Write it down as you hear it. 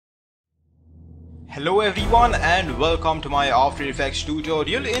Hello everyone and welcome to my After Effects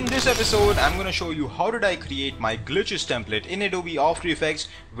tutorial. In this episode I'm going to show you how did I create my glitches template in Adobe After Effects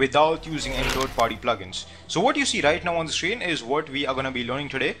without using any third-party plugins. So what you see right now on the screen is what we are going to be learning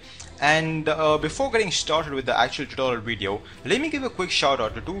today. And before getting started with the actual tutorial video, let me give a quick shout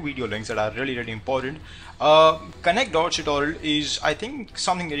out to two video links that are really important. Connect Dots tutorial is, I think,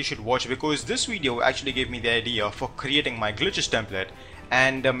 something that you should watch because this video actually gave me the idea for creating my glitches template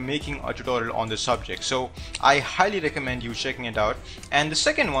and making a tutorial on the subject. So I highly recommend you checking it out. And the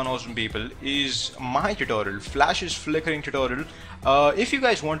second one, awesome people, is my tutorial, Flash's flickering tutorial. If you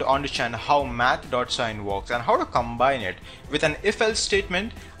guys want to understand how math.sign works and how to combine it with an if-else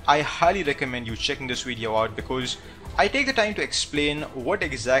statement, I highly recommend you checking this video out because I take the time to explain what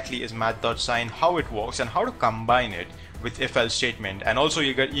exactly is math.sign, how it works, and how to combine it with if-else statement. And also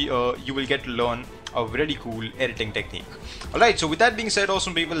you will get to learn a really cool editing technique. Alright, so with that being said,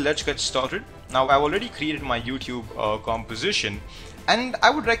 awesome people, let's get started. Now I've already created my YouTube composition, and I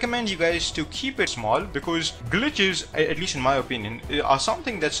would recommend you guys to keep it small because glitches, at least in my opinion, are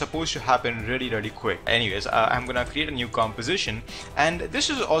something that's supposed to happen really quick. Anyways, I'm gonna create a new composition, and this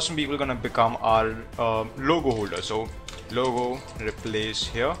is awesome people gonna become our logo holder. So logo, replace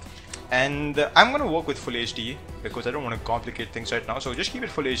here. And I'm gonna work with Full HD because I don't want to complicate things right now, so just keep it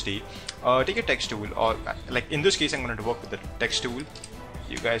Full HD. Take a text tool, or like in this case I'm gonna work with the text tool.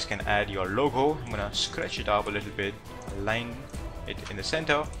 You guys can add your logo. I'm gonna stretch it up a little bit, align it in the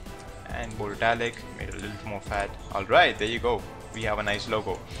center, and bold italic, made it a little more fat. Alright, there you go, we have a nice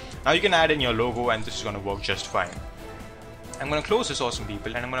logo. Now you can add in your logo and this is gonna work just fine. I'm gonna close this, awesome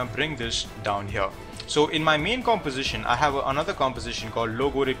people, and I'm gonna bring this down here. So in my main composition, I have another composition called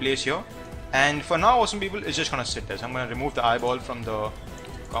logo replace here, and for now, awesome people, it's just gonna sit there. So I'm gonna remove the eyeball from the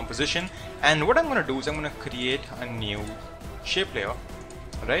composition, and what I'm gonna do is I'm gonna create a new shape layer.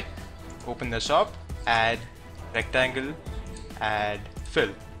 Alright, open this up, add rectangle, add fill.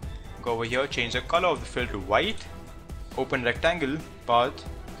 Go over here, change the color of the fill to white, open rectangle path,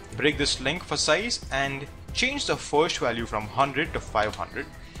 break this link for size, and change the first value from 100 to 500.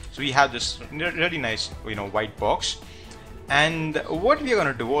 So we have this really nice, white box. And what we are going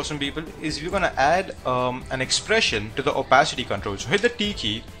to do, awesome people, is we're going to add an expression to the opacity control. So hit the T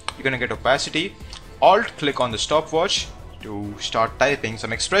key, you're going to get opacity. Alt click on the stopwatch to start typing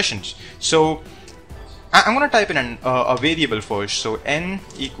some expressions. So I'm going to type in a variable first. So n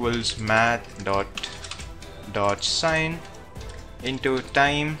equals math dot sign into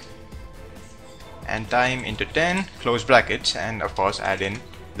time, and time into 10, close brackets, and of course add in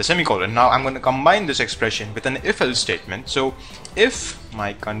the semicolon. Now I'm going to combine this expression with an if-else statement. So if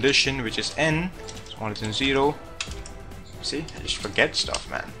my condition, which is n smaller than 0, see, I just forget stuff,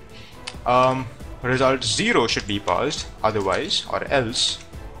 man. Result 0 should be passed, otherwise or else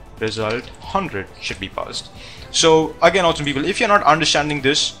result 100 should be passed. So again, awesome people, if you're not understanding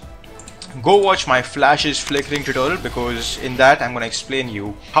this, go watch my Flash's flickering tutorial because in that I'm going to explain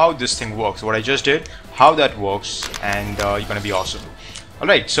you how this thing works, what I just did, how that works, and you're going to be awesome.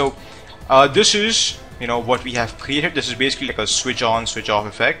 Alright, so this is what we have created. This is basically like a switch on switch off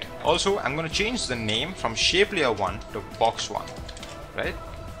effect. Also, I'm going to change the name from shape layer 1 to box 1. Right,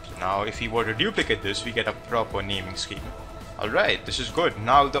 so now if we were to duplicate this, we get a proper naming scheme. Alright, this is good.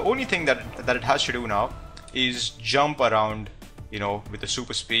 Now the only thing that it has to do now is jump around with the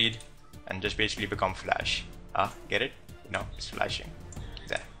super speed and just basically become Flash. Get it? No, it's flashing.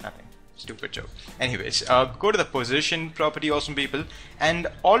 There, nothing. Stupid joke. Anyways, go to the position property, awesome people, and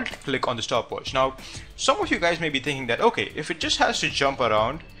alt click on the stopwatch. Now, some of you guys may be thinking that, okay, if it just has to jump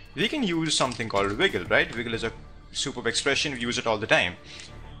around, we can use something called wiggle, right? Wiggle is a superb expression, we use it all the time.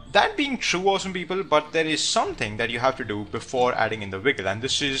 That being true, awesome people, but there is something that you have to do before adding in the wiggle, and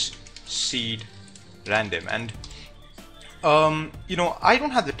this is seed random. And I don't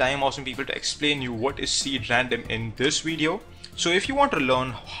have the time, awesome people, to explain you what is seed random in this video. So if you want to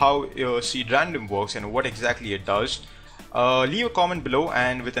learn how seed random works and what exactly it does, leave a comment below,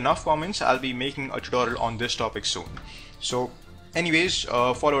 and with enough comments I'll be making a tutorial on this topic soon. So anyways,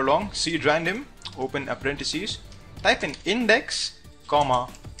 follow along. Seed random, open a parentheses, type in index, comma,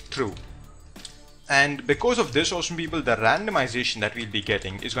 true. And because of this, awesome people, the randomization that we'll be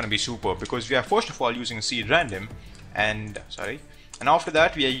getting is going to be super because we are first of all using seed random, and after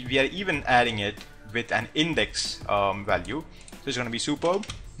that we are even adding it with an index value. So it's going to be superb.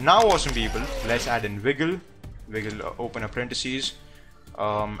 Now, awesome people, let's add in wiggle, open a parentheses,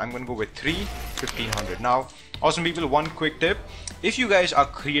 I'm gonna go with 1500. Now, awesome people, one quick tip. If you guys are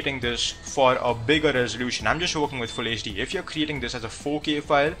creating this for a bigger resolution, I'm just working with full HD. If you're creating this as a 4K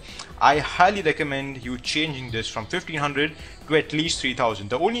file, I highly recommend you changing this from 1500 to at least 3000.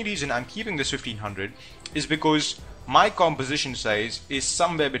 The only reason I'm keeping this 1500 is because my composition size is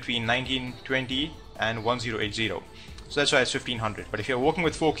somewhere between 1920 and 1080. So that's why it's 1500. But if you're working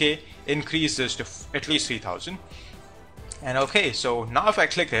with 4K, increase this to at least 3000. And okay, so now if I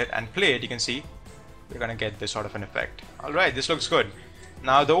click it and play it, you can see we're gonna get this sort of an effect. Alright, this looks good.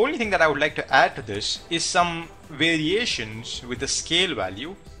 Now the only thing that I would like to add to this is some variations with the scale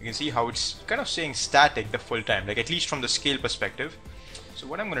value. You can see how it's kind of staying static the full time, like at least from the scale perspective. So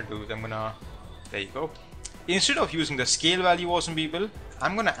what I'm gonna do is there you go. Instead of using the scale value, awesome people,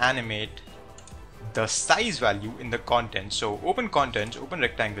 I'm gonna animate the size value in the content. So open content, open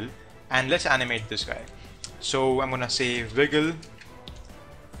rectangle, and let's animate this guy. So I'm gonna say wiggle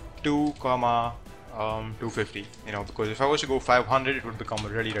 2, 250, because if I was to go 500, it would become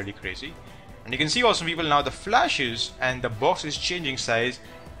really crazy. And you can see, awesome people, now the flashes and the box is changing size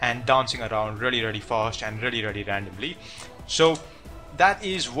and dancing around really fast and really randomly. So that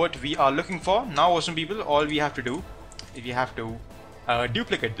is what we are looking for. Now, awesome people, all we have to do is we have to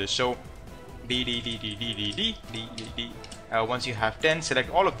duplicate this. So once you have 10,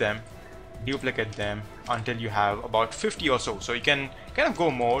 select all of them, duplicate them until you have about 50 or so. So you can kind of go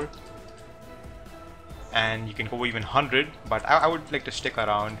more, and you can go even 100, but I would like to stick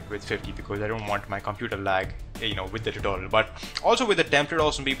around with 50 because I don't want my computer lag, with the tutorial. But also with the template,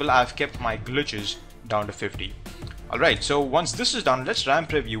 awesome people, I've kept my glitches down to 50. Alright, so once this is done, let's RAM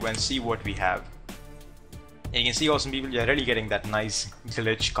preview and see what we have. And you can see, awesome people, you're really getting that nice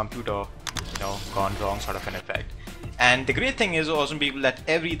glitch computer, gone wrong sort of an effect. And the great thing is, awesome people, that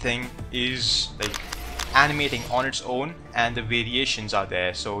everything is like animating on its own and the variations are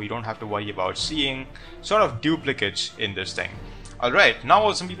there, so you don't have to worry about seeing sort of duplicates in this thing. Alright, now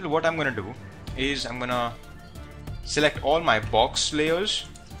awesome people, what I'm gonna do is I'm gonna select all my box layers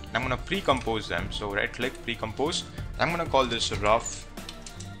and I'm gonna pre-compose them. So right click, pre-compose. I'm gonna call this rough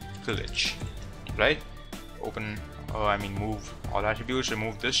glitch. Right, open, move all attributes,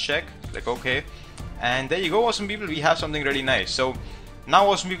 remove this check, click OK, and there you go, awesome people, we have something really nice. So now,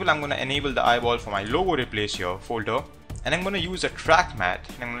 awesome people, I'm going to enable the eyeball for my logo replace here folder, and I'm going to use a track matte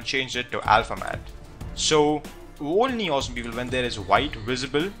and I'm going to change it to alpha matte. So only, awesome people, when there is white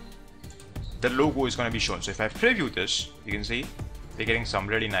visible, the logo is going to be shown. So if I preview this, you can see we're getting some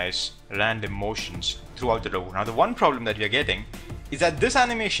really nice random motions throughout the logo. Now the one problem that we are getting is that this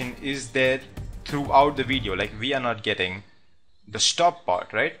animation is there throughout the video, like we are not getting the stop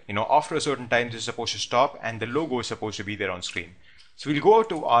part, right? After a certain time this is supposed to stop and the logo is supposed to be there on screen. So we'll go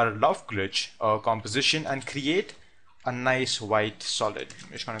to our rough glitch composition and create a nice white solid.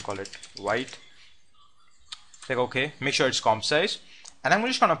 I'm just going to call it white. Click OK, make sure it's comp size, and I'm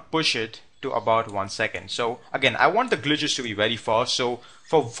just going to push it to about 1 second. So again, I want the glitches to be very fast. So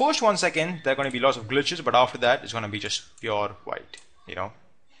for first 1 second, there are going to be lots of glitches, but after that, it's going to be just pure white,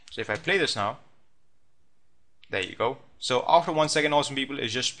 So if I play this now, there you go. So after 1 second, awesome people,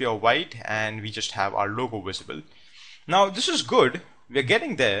 it's just pure white and we just have our logo visible. Now this is good, we're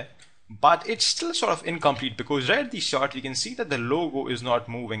getting there, but it's still sort of incomplete because right at the start you can see that the logo is not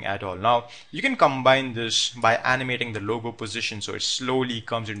moving at all. Now you can combine this by animating the logo position so it slowly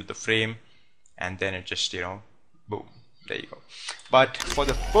comes into the frame and then it just, boom, there you go. But for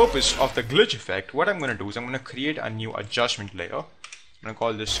the purpose of the glitch effect, what I'm going to do is I'm going to create a new adjustment layer. I'm going to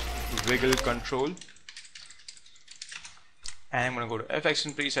call this wiggle control. And I'm going to go to FX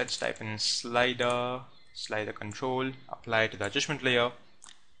and presets, type in slider control, apply it to the adjustment layer,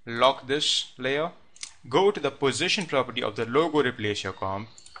 lock this layer, go to the position property of the logo replace your comp,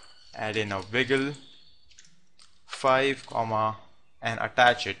 add in a wiggle 5, and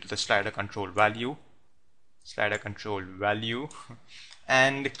attach it to the slider control value,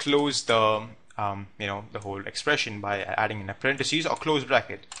 and close the the whole expression by adding in a parentheses or close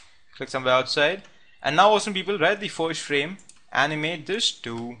bracket. Click somewhere outside, and now, awesome people, right at the first frame, animate this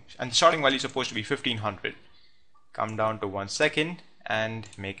to, and the starting value is supposed to be 1500. Come down to 1 second and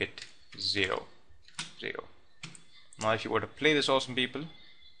make it 0. Now if you were to play this, awesome people,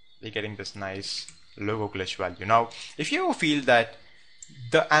 we're getting this nice logo glitch value. Now if you feel that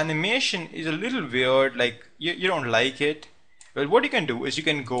the animation is a little weird, like you don't like it, well, what you can do is you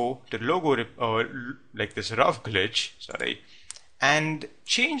can go to logo like this rough glitch, and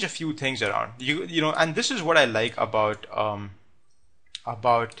change a few things around. And this is what I like about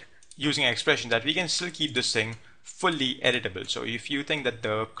using an expression, that we can still keep this thing fully editable. So if you think that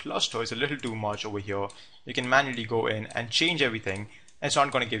the cluster is a little too much over here, you can manually go in and change everything It's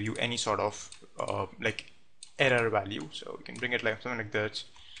not going to give you any sort of like error value. So you can bring it like something like that,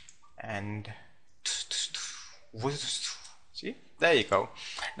 and see, there you go.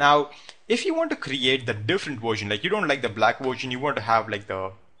 Now if you want to create the different version, like you don't like the black version, you want to have like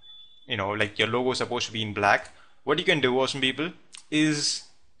the, you know, like your logo is supposed to be in black, what you can do, awesome people, is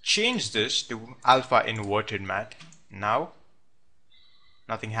change this to alpha inverted matte. Now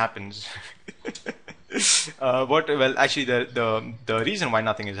nothing happens. Well, actually the reason why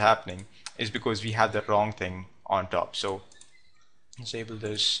nothing is happening is because we have the wrong thing on top. So disable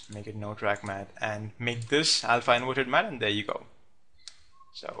this, make it no track matte, and make this alpha inverted matte, and there you go.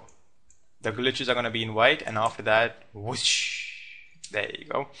 So the glitches are going to be in white, and after that, whoosh, there you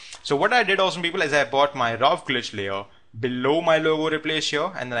go. So what I did, awesome people, is I bought my rough glitch layer below my logo replace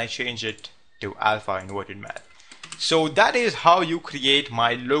here, and then I changed it to alpha inverted matte. So that is how you create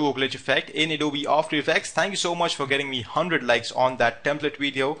my logo glitch effect in Adobe After Effects. Thank you so much for getting me 100 likes on that template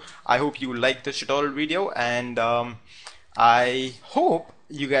video. I hope you liked this tutorial video, and I hope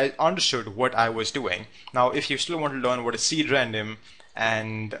you guys understood what I was doing. Now if you still want to learn what is seed random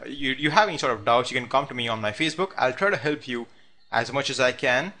and you have any sort of doubts, you can come to me on my Facebook. I'll try to help you as much as I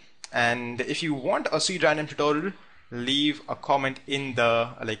can. And if you want a seed random tutorial, leave a comment in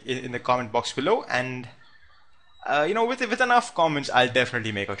the in the comment box below, and you know, with enough comments, I'll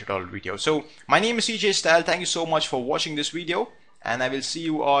definitely make a tutorial video. So my name is CJ Style. Thank you so much for watching this video, and I will see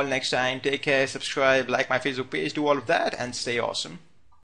you all next time. Take care, subscribe, like my Facebook page, do all of that, and stay awesome.